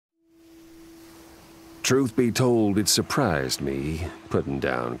Truth be told, it surprised me, putting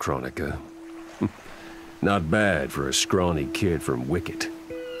down Chronica. Not bad for a scrawny kid from Wicket.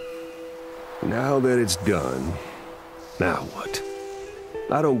 Now that it's done, now what?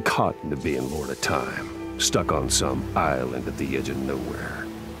 I don't cotton to being Lord of Time, stuck on some island at the edge of nowhere.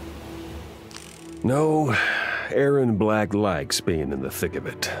 No, Erron Black likes being in the thick of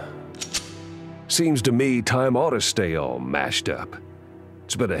it. Seems to me time ought to stay all mashed up.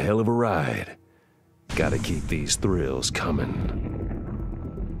 It's been a hell of a ride. Gotta keep these thrills coming.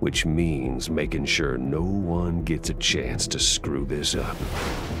 Which means making sure no one gets a chance to screw this up.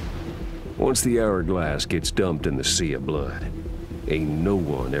 Once the hourglass gets dumped in the sea of blood, ain't no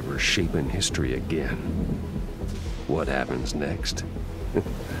one ever shaping history again. What happens next?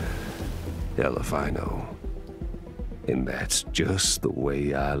 Hell if I know. And that's just the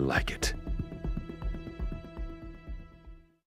way I like it.